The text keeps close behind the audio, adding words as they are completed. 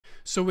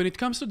So when it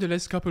comes to the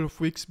last couple of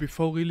weeks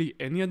before really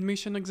any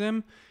admission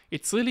exam,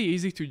 it's really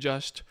easy to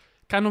just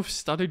kind of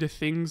study the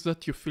things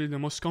that you feel the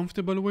most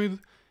comfortable with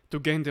to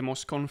gain the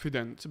most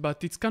confidence.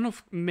 But it's kind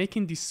of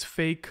making this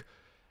fake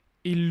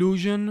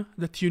illusion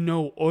that you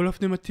know all of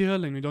the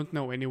material and you don't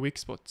know any weak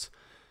spots.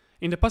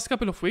 In the past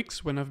couple of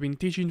weeks, when I've been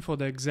teaching for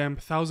the exam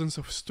thousands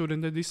of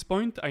students at this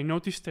point, I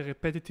noticed a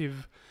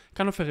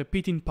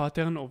repeating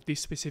pattern of this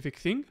specific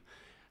thing,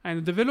 and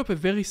I developed a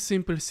very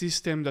simple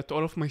system that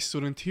all of my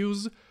students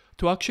use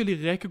to actually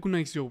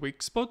recognize your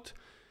weak spot,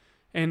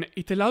 and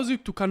it allows you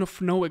to kind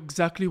of know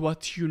exactly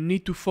what you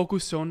need to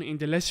focus on in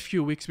the last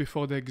few weeks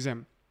before the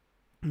exam.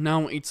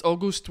 Now it's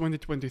August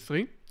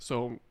 2023,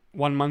 so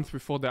 1 month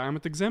before the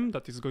IMAT exam,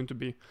 that is going to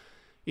be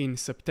in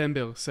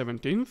September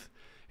 17th.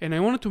 And I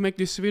wanted to make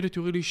this video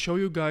to really show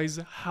you guys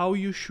how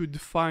you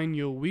should find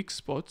your weak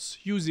spots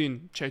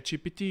using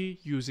ChatGPT,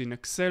 using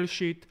Excel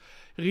sheet,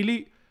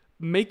 really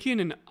making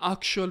an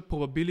actual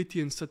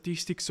probability and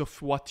statistics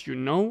of what you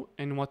know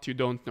and what you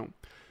don't know.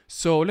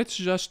 So let's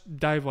just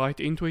dive right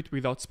into it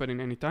without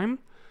spending any time.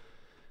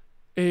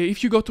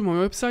 If you go to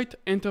my website,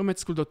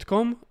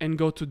 entermatschool.com, and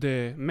go to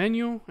the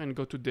menu and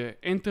go to the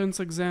entrance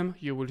exam,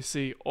 you will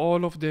see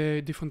all of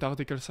the different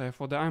articles I have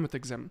for the IMAT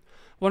exam.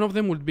 One of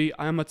them will be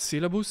IMAT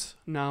syllabus.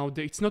 Now,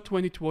 it's not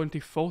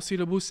 2024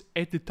 syllabus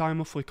at the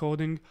time of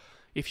recording.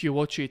 If you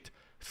watch it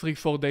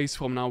 3-4 days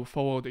from now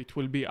forward, it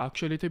will be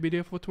actually the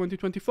video for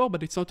 2024,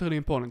 but it's not really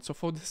important. So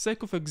for the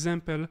sake of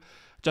example,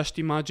 just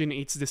imagine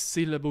it's the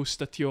syllabus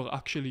that you're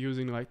actually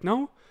using right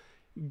now.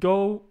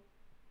 Go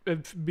a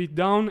bit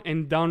down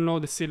and download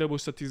the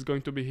syllabus that is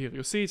going to be here.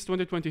 You see it's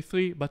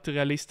 2023, but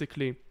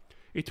realistically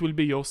it will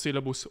be your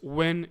syllabus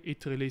when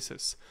it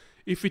releases.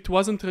 If it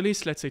wasn't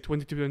released, let's say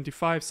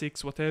 2025,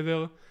 6,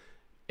 whatever,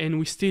 and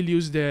we still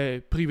use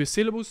the previous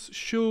syllabus,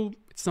 sure,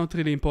 it's not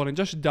really important,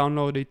 just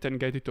download it and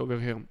get it over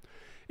here.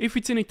 If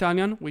it's in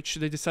Italian, which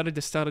they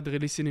started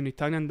releasing in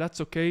Italian,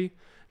 that's okay.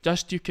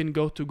 Just you can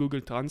go to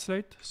Google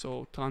Translate,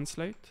 so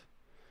translate,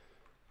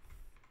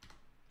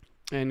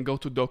 and go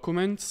to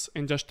documents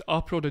and just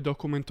upload the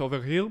document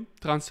over here,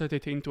 translate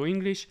it into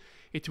English.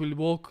 It will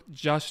work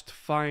just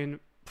fine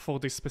for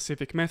this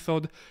specific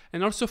method,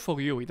 and also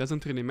for you. It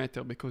doesn't really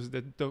matter because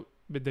the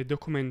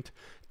document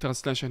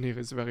translation here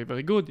is very,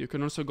 very good. You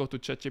can also go to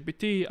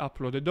ChatGPT,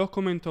 upload the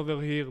document over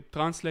here,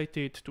 translate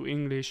it to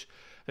English.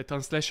 The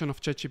translation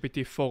of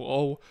ChatGPT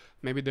 4.0,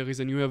 maybe there is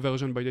a newer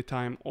version by the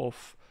time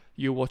of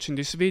you watching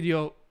this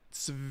video.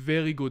 It's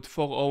very good,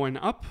 4.0 and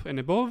up and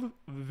above,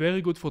 very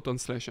good for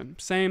translation.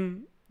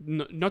 Same,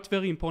 not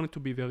very important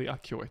to be very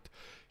accurate.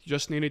 You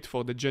just need it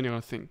for the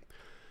general thing.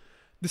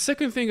 The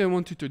second thing I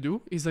want you to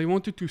do is I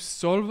want you to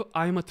solve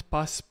IMAT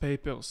past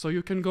papers. So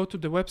you can go to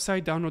the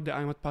website, download the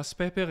IMAT past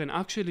paper, and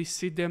actually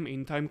see them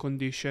in time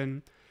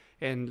condition,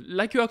 and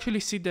like you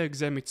actually see the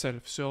exam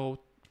itself.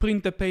 So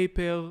print the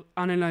paper,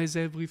 analyze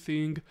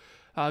everything,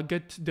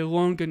 get the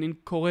wrong and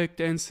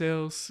incorrect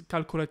answers,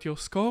 calculate your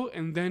score,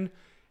 and then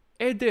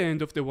at the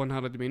end of the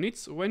 100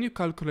 minutes, when you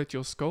calculate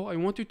your score, I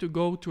want you to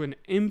go to an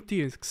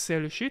empty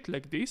Excel sheet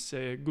like this,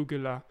 a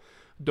Google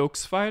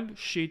Docs file,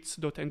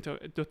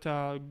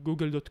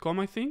 sheets.google.com,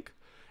 I think.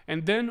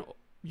 And then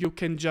you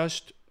can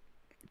just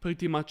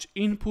pretty much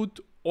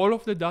input all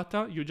of the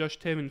data you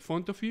just have in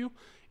front of you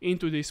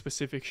into this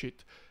specific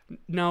sheet.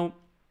 Now,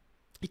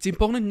 it's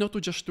important not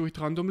to just do it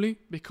randomly,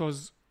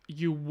 because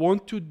you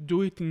want to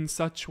do it in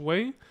such a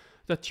way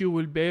that you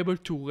will be able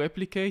to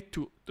replicate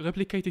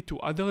it to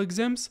other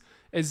exams,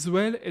 as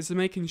well as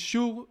making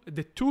sure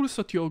the tools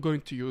that you're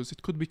going to use.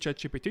 It could be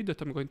ChatGPT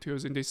that I'm going to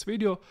use in this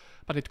video,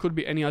 but it could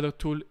be any other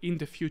tool in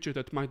the future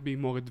that might be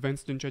more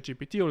advanced than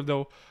ChatGPT,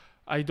 although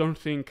I don't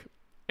think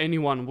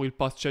anyone will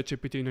pass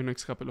ChatGPT in the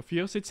next couple of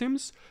years, it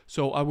seems.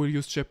 So I will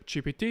use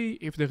ChatGPT.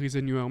 If there is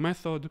a newer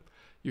method,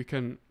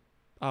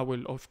 I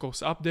will of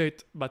course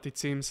update, but it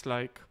seems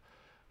like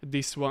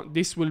this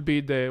will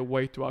be the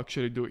way to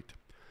actually do it.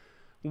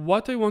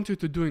 What I want you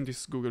to do in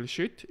this Google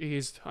Sheet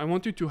is I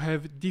want you to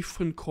have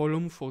different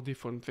columns for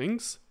different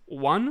things.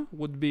 One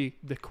would be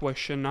the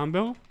question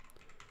number.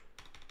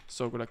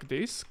 So like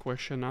this,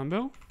 question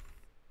number.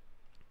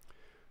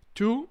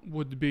 2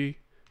 would be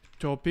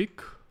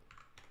topic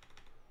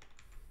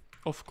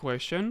of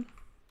question.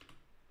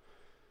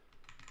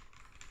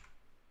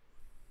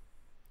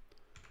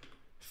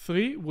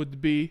 3 would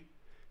be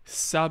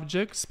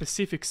subject,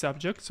 specific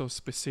subject, so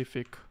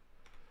specific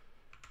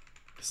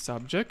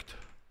subject.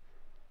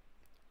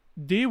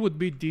 D would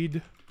be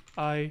did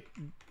I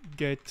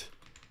get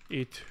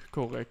it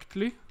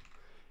correctly,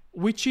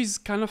 which is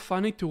kind of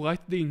funny to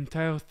write the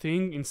entire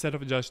thing instead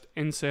of just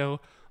answer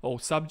or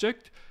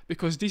subject,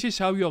 because this is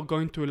how you're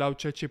going to allow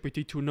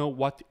ChatGPT to know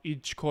what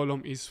each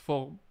column is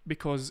for,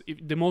 because if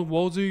the more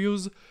words you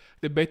use,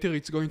 the better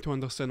it's going to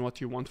understand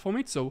what you want from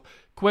it. So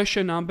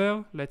question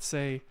number, let's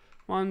say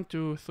 1,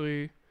 2,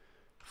 3,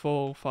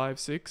 4, 5,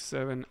 6,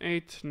 7,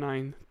 8,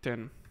 9,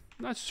 10.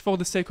 That's for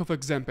the sake of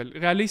example.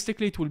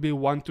 Realistically, it will be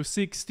 1 to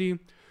 60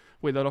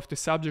 with all of the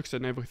subjects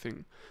and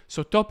everything.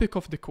 So topic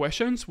of the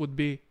questions would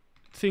be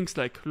things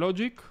like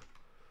logic,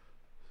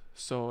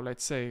 So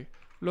let's say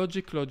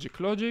logic, logic,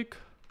 logic,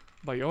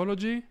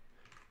 biology,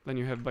 then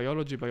you have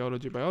biology,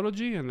 biology,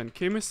 biology, and then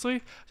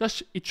chemistry.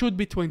 Just it should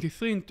be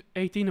 23 and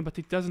 18, but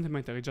it doesn't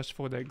matter, it's just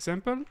for the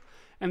example.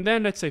 And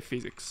then let's say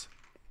physics,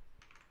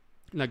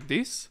 like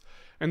this.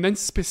 And then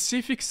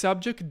specific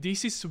subject,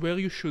 this is where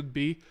you should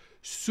be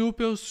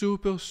super,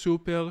 super,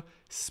 super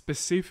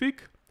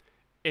specific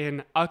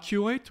and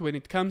accurate when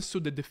it comes to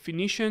the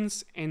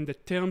definitions and the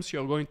terms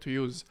you're going to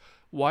use.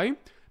 Why?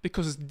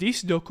 Because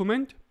this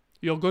document,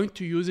 you're going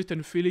to use it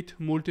and fill it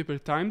multiple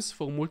times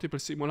for multiple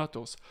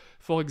simulators.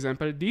 For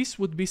example, this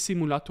would be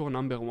simulator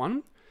number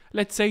 1.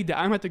 Let's say the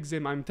IMAT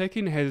exam I'm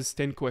taking has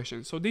 10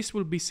 questions. So this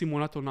will be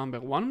simulator number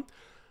 1.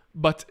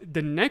 But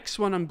the next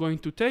one I'm going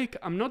to take,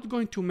 I'm not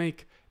going to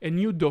make a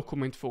new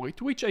document for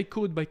it, which I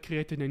could by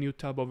creating a new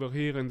tab over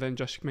here and then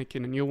just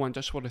making a new one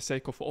just for the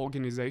sake of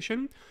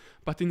organization.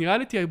 But in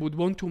reality, I would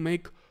want to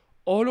make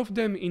all of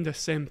them in the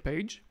same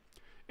page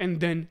and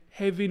then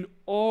having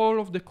all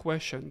of the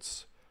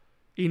questions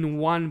in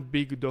one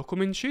big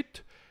document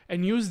sheet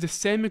and use the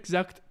same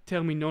exact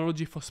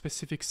terminology for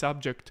specific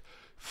subject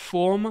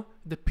from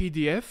the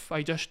PDF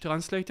I just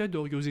translated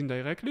or using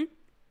directly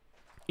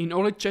in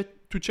order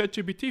to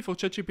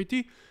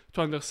ChatGPT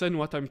to understand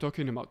what I'm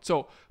talking about.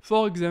 So,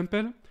 for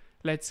example,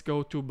 let's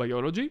go to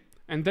biology,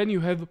 and then you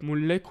have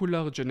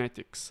molecular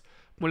genetics.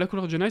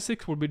 Molecular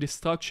genetics will be the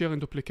structure and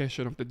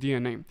duplication of the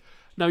DNA.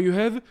 Now you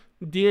have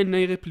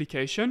DNA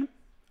replication.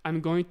 I'm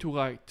going to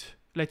write,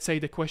 let's say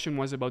the question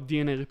was about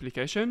DNA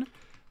replication.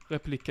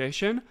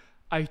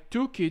 I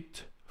took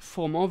it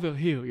from over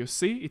here. You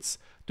see, it's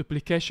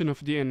duplication of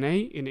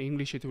DNA. In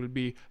English, it will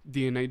be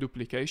DNA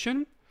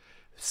duplication.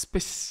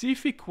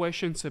 Specific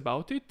questions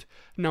about it.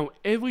 Now,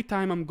 every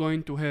time I'm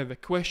going to have a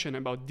question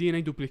about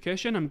DNA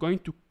duplication, I'm going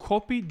to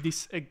copy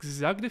this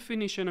exact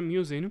definition I'm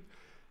using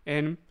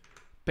and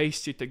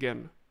paste it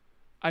again.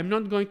 I'm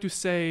not going to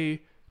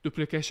say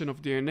duplication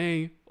of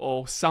DNA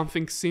or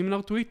something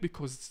similar to it,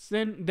 because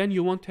then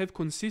you won't have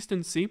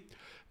consistency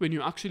when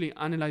you actually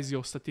analyze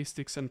your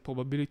statistics and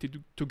probability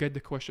to get the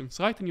questions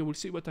right, and you will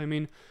see what I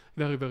mean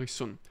very, very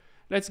soon.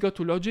 Let's go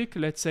to logic.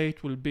 Let's say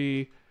it will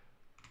be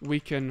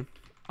weaken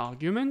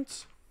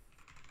arguments,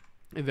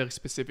 a very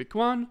specific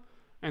one,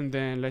 and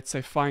then let's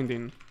say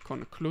finding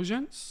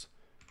conclusions,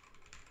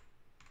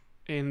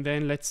 and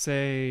then let's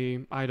say,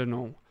 I don't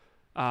know,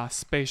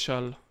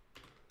 spatial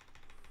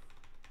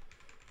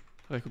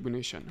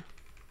recognition,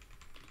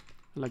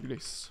 like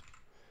this,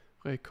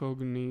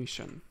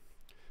 recognition.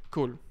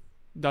 Cool.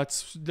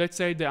 That's, let's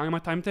say the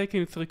IMAT I'm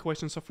taking 3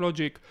 questions of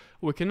logic,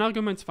 weaken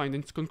arguments,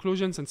 finding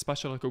conclusions, and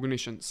spatial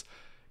recognitions.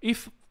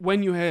 If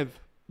when you have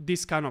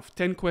this kind of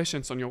 10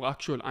 questions on your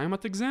actual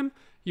IMAT exam,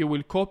 you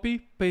will copy,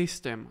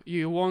 paste them.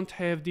 You won't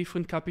have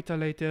different capital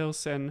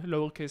letters and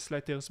lowercase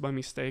letters by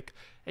mistake.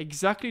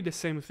 Exactly the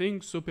same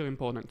thing, super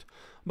important.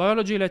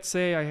 Biology, let's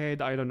say I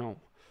had, I don't know,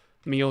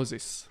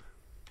 meiosis.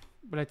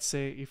 Let's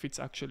say if it's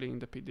actually in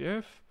the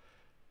PDF.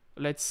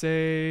 Let's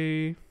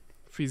say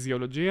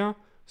physiologia.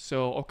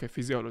 So, okay,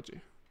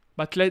 physiology.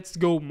 But let's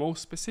go more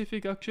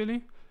specific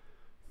actually.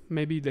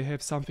 Maybe they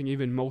have something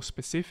even more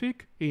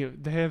specific. Here,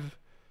 they have,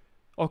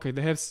 okay,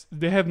 they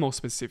have more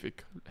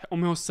specific.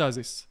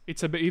 Homeostasis.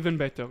 It's a bit even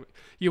better.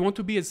 You want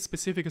to be as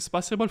specific as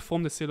possible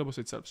from the syllabus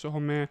itself. So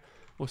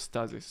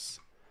homeostasis.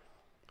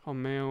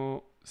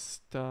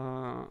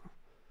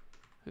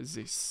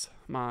 Homeostasis.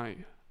 My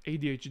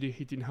ADHD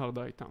hitting hard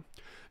right now.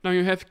 Now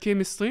you have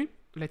chemistry.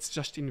 Let's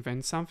just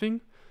invent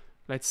something.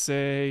 Let's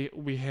say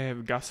we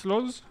have gas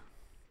laws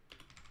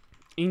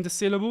in the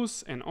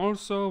syllabus, and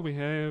also we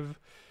have,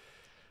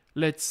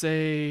 let's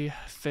say,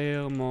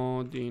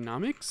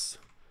 thermodynamics.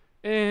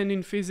 And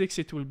in physics,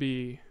 it will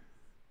be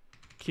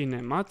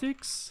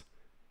kinematics,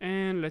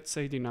 and let's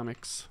say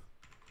dynamics.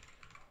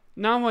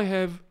 Now I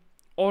have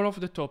all of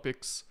the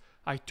topics.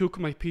 I took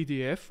my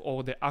PDF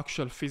or the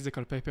actual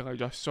physical paper I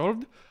just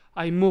solved.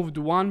 I moved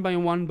one by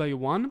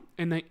one,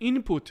 and I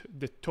input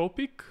the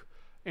topic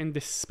and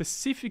the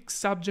specific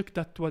subject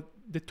that what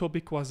the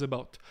topic was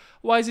about.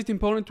 Why is it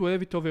important to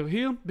have it over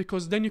here?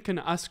 Because then you can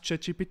ask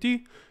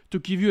ChatGPT to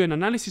give you an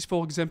analysis,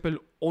 for example,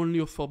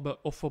 only for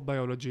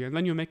biology, and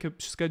then you make a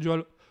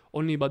schedule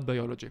only about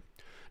biology.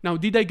 Now,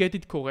 did I get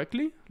it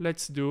correctly?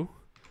 Let's do,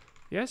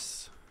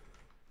 yes,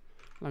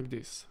 like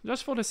this,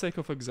 just for the sake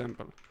of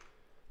example.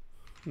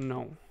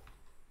 No.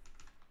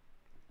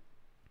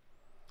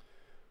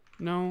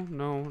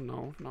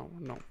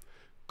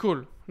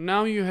 Cool.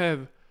 Now you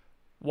have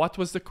what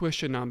was the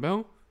question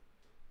number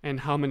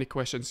and how many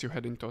questions you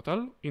had in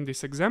total in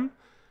this exam.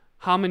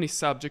 How many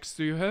subjects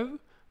do you have?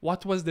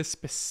 What was the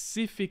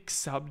specific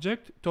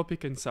subject,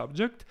 topic and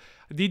subject?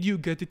 Did you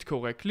get it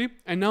correctly?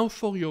 And now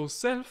for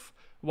yourself,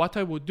 what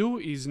I would do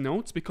is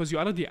notes, because you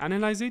already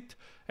analyze it,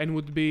 and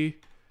would be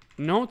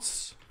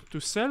notes to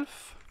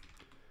self.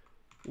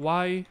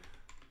 Why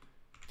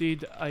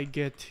did I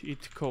get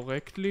it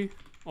correctly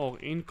or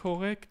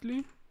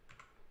incorrectly?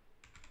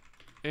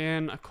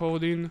 And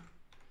according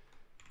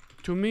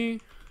to me,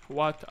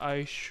 what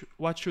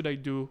should I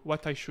do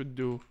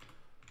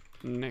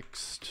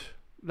next?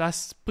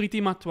 That's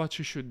pretty much what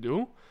you should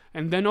do.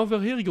 And then over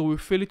here, you will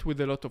fill it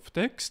with a lot of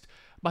text,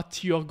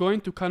 but you're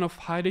going to kind of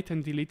hide it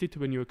and delete it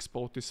when you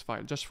export this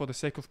file, just for the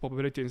sake of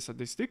probability and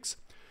statistics.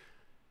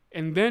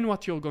 And then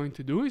what you're going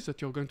to do is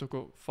that you're going to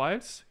go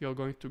Files, you're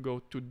going to go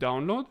to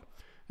Download,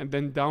 and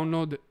then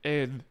download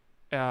a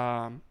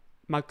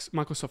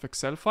Microsoft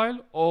Excel file,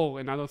 or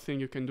another thing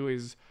you can do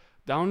is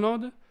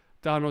download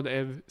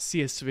a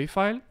CSV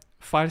file,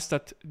 files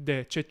that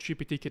the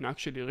ChatGPT can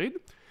actually read,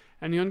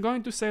 and you're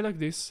going to say like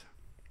this.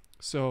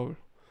 So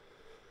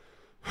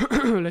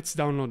let's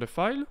download the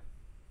file.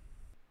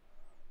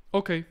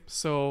 Okay,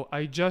 so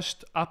I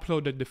just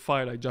uploaded the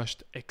file I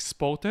just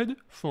exported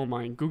for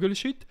my Google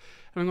Sheet.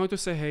 And I'm going to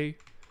say, hey,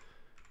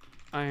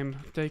 I'm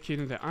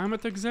taking the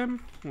IMAT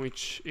exam,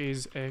 which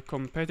is a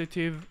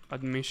competitive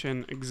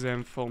admission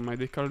exam for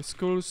medical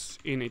schools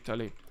in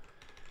Italy.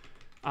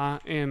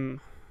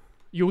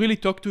 You really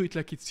talk to it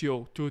like it's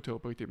your tutor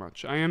pretty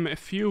much. I am a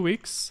few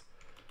weeks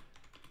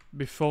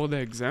before the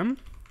exam,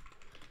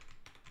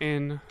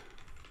 and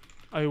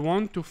I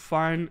want to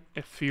find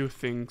a few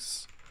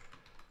things.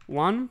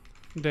 One,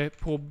 the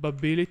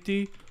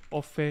probability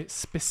of a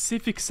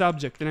specific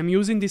subject, and I'm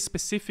using this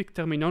specific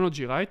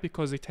terminology, right,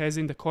 because it has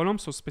in the column,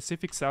 so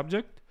specific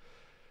subject.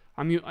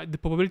 The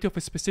probability of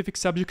a specific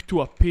subject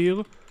to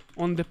appear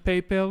on the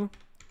paper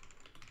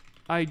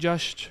I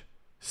just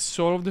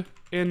solved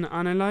and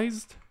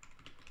analyzed.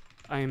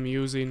 I am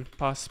using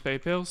past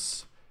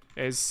papers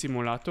as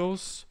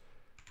simulators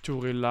to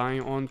rely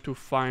on to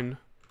find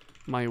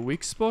my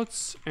weak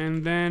spots,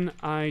 and then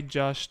I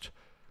just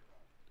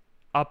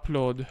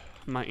upload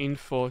my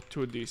info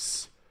to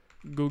this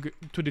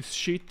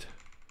sheet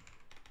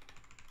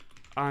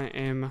I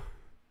am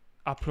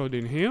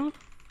uploading here.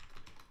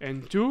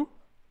 And two,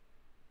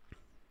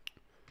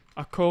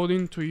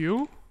 according to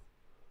you,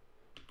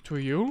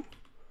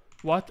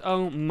 what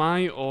are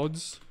my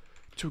odds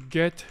to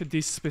get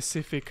this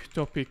specific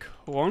topic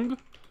wrong,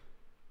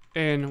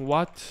 and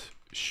what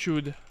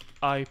should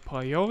I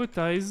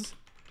prioritize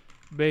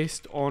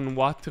based on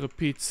what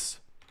repeats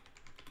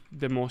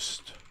the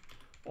most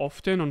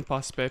often on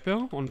past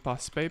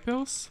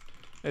papers,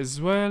 as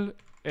well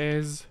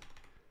as,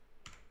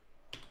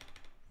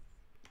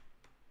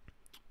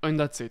 and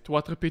that's it,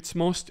 what repeats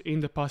most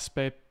in the past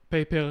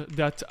paper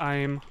that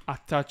I'm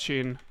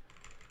attaching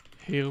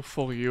here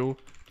for you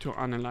to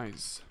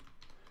analyze.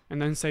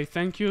 And then say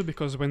thank you,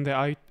 because when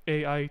the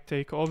AI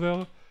take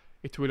over,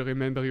 it will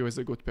remember you as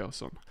a good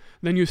person.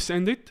 Then you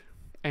send it,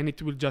 and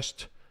it will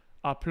just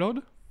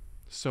upload.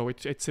 So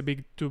it's a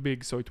bit too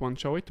big, so it won't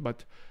show it,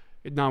 but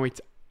now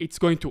it's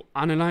going to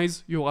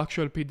analyze your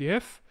actual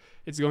PDF.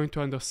 It's going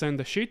to understand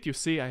the sheet. You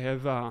see, I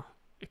have a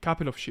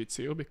couple of sheets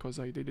here because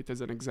I did it as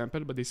an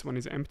example, but this one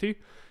is empty.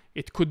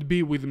 It could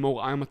be with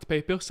more IMAT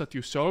papers that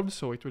you solved,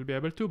 so it will be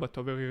able to, but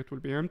over here it will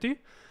be empty.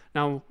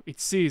 Now it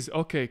sees,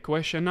 okay,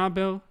 question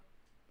number,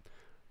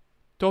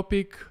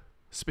 topic,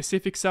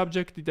 specific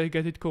subject, did I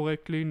get it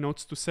correctly,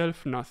 notes to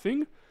self,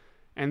 nothing.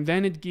 And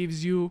then it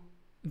gives you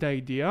the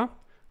idea,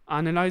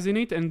 analyzing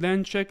it, and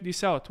then check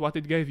this out, what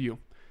it gave you.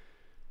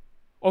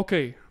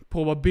 Okay,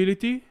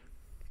 probability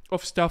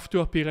of stuff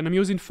to appear, and I'm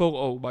using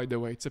 4.0 by the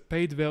way. It's a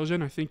paid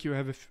version. I think you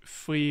have a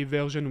free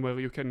version where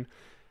you can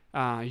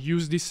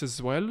use this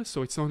as well,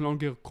 so it's no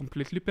longer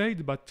completely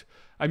paid, but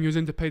I'm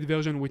using the paid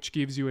version, which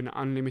gives you an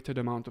unlimited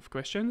amount of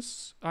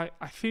questions. I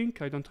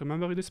think, I don't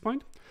remember at this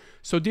point.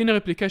 So DNA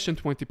replication,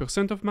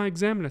 20% of my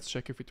exam. Let's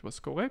check if it was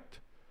correct.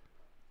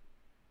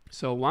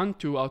 So 1,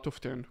 2 out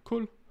of 10,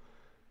 cool.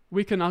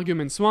 Weekend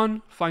arguments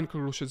 1, find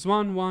conclusions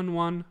 1, 1,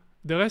 1.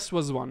 The rest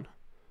was 1.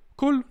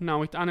 Cool,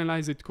 now it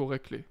analyzed it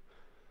correctly.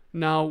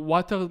 Now,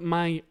 what are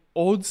my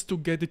odds to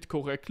get it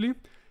correctly?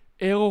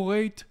 Error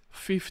rate,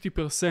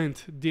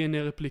 50%,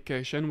 DNA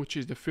replication, which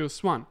is the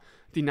first one.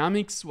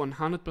 Dynamics,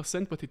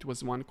 100%, but it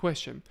was one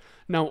question.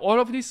 Now, all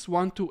of this,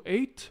 1 to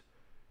 8,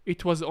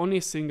 it was only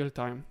a single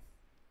time.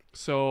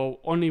 So,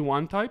 only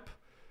one type.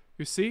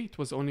 You see, it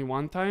was only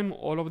one time.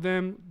 All of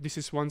them, this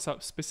is one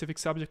specific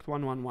subject,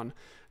 1, 1, 1.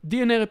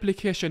 DNA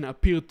replication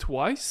appeared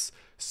twice,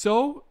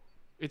 so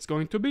it's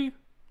going to be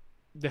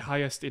the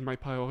highest in my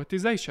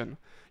prioritization.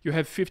 You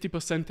have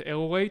 50%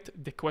 error rate,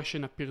 the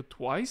question appeared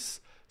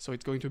twice, so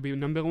it's going to be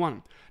number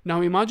 1.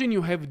 Now imagine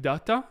you have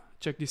data,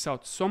 check this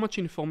out, so much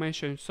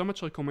information, so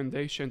much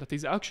recommendation that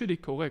is actually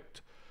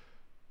correct.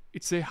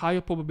 It's a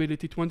higher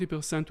probability,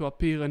 20% to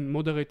appear, and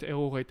moderate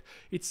error rate.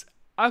 It's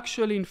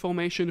actually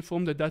information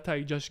from the data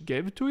I just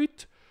gave to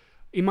it.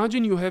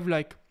 Imagine you have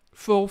like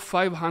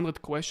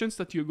 400-500 questions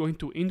that you're going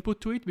to input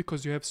to it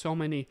because you have so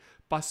many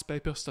past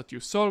papers that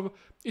you solve.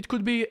 It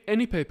could be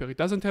any paper. It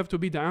doesn't have to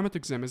be the IMAT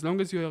exam. As long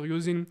as you are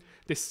using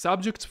the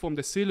subjects from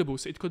the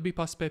syllabus, it could be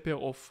past paper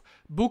of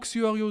books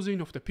you are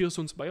using, of the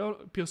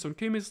Pearson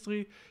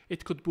chemistry.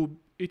 It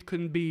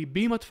can be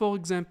BMAT, for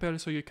example.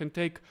 So you can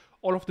take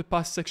all of the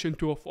past section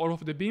 2 of all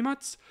of the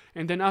BMATs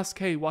and then ask,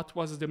 hey, what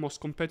was the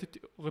most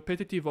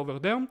repetitive over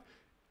there?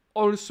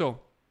 Also,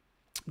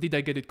 did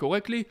I get it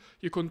correctly?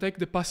 You can take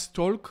the past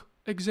TOLC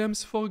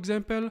exams, for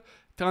example,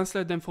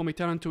 translate them from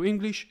Italian to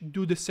English,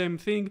 do the same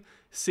thing,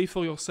 see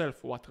for yourself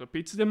what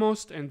repeats the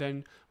most, and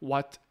then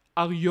what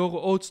are your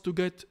odds to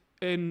get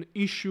an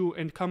issue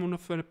and come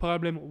up with a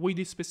problem with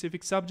this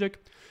specific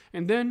subject.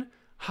 And then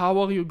how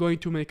are you going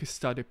to make a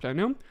study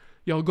planner?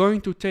 You're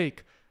going to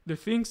take the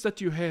things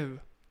that you have,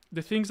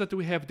 the things that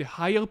we have the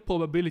highest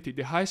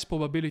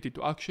probability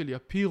to actually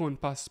appear on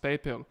past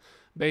paper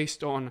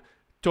based on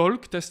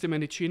TOLC, Testi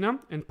Medicina,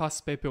 and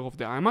past paper of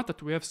the IMAT,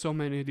 that we have so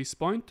many at this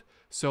point.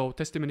 So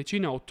Testi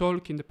Medicina or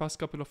TOLC in the past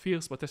couple of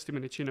years, but Testi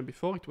Medicina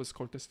before, it was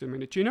called Testi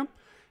Medicina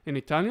in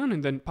Italian,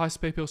 and then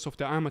past papers of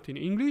the IMAT in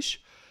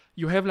English.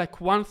 You have like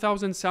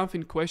 1,000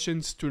 something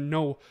questions to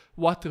know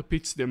what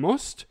repeats the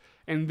most,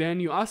 and then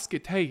you ask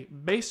it, hey,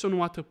 based on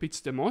what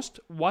repeats the most,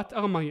 what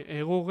are my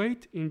error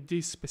rate in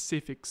this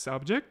specific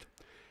subject?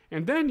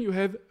 And then you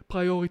have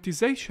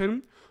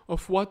prioritization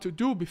of what to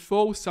do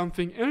before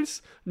something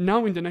else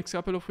now in the next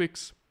couple of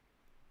weeks.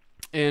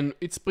 And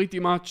it's pretty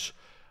much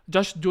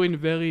just doing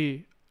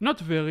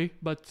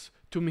but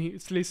to me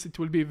at least it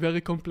will be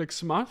very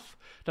complex math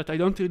that I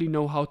don't really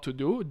know how to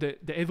do.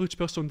 The average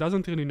person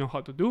doesn't really know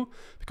how to do,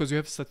 because you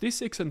have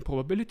statistics and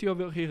probability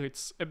over here.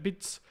 It's a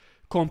bit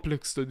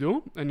complex to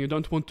do, and you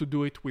don't want to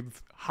do it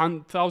with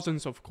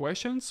thousands of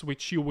questions,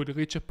 which you would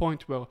reach a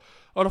point where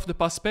all of the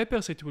past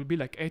papers, it will be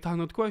like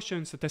 800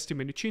 questions, the Testi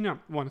Medicina,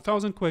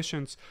 1,000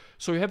 questions.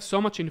 So you have so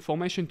much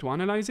information to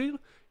analyze here,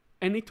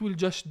 and it will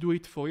just do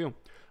it for you.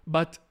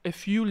 But a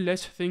few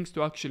less things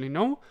to actually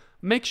know.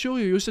 Make sure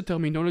you use the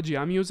terminology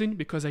I'm using,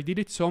 because I did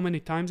it so many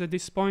times at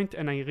this point,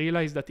 and I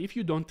realized that if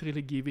you don't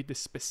really give it the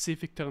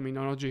specific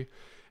terminology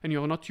and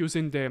you're not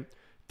using the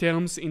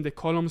terms in the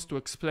columns to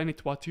explain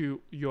it what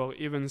you're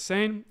even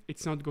saying,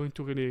 it's not going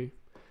to really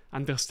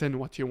understand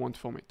what you want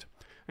from it.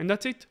 And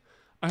that's it.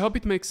 I hope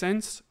it makes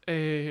sense.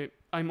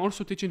 I'm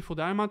also teaching for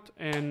the IMAT,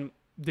 and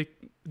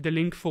the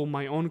link for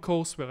my own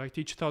course where I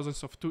teach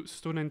thousands of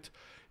students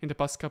in the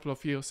past couple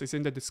of years is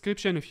in the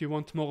description if you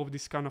want more of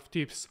this kind of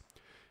tips.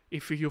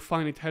 If you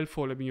find it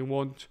helpful and you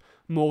want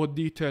more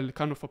detailed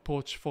kind of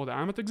approach for the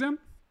IMAT exam,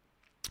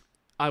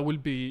 I will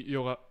be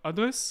your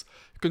address.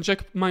 You can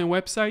check my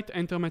website,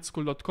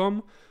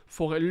 entermedschool.com,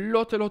 for a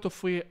lot of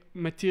free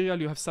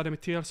material. You have study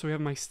material, so you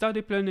have my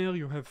study planner,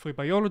 you have free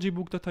biology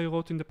book that I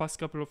wrote in the past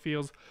couple of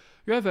years.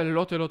 You have a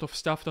lot of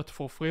stuff that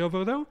for free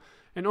over there.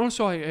 And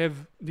also I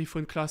have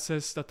different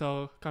classes that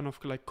are kind of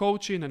like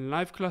coaching and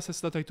live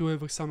classes that I do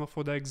every summer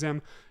for the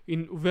exam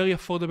in very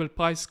affordable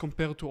price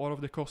compared to all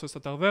of the courses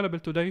that are available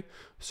today.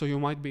 So you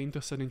might be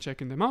interested in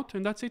checking them out.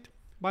 And that's it.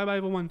 Bye bye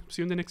everyone.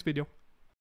 See you in the next video.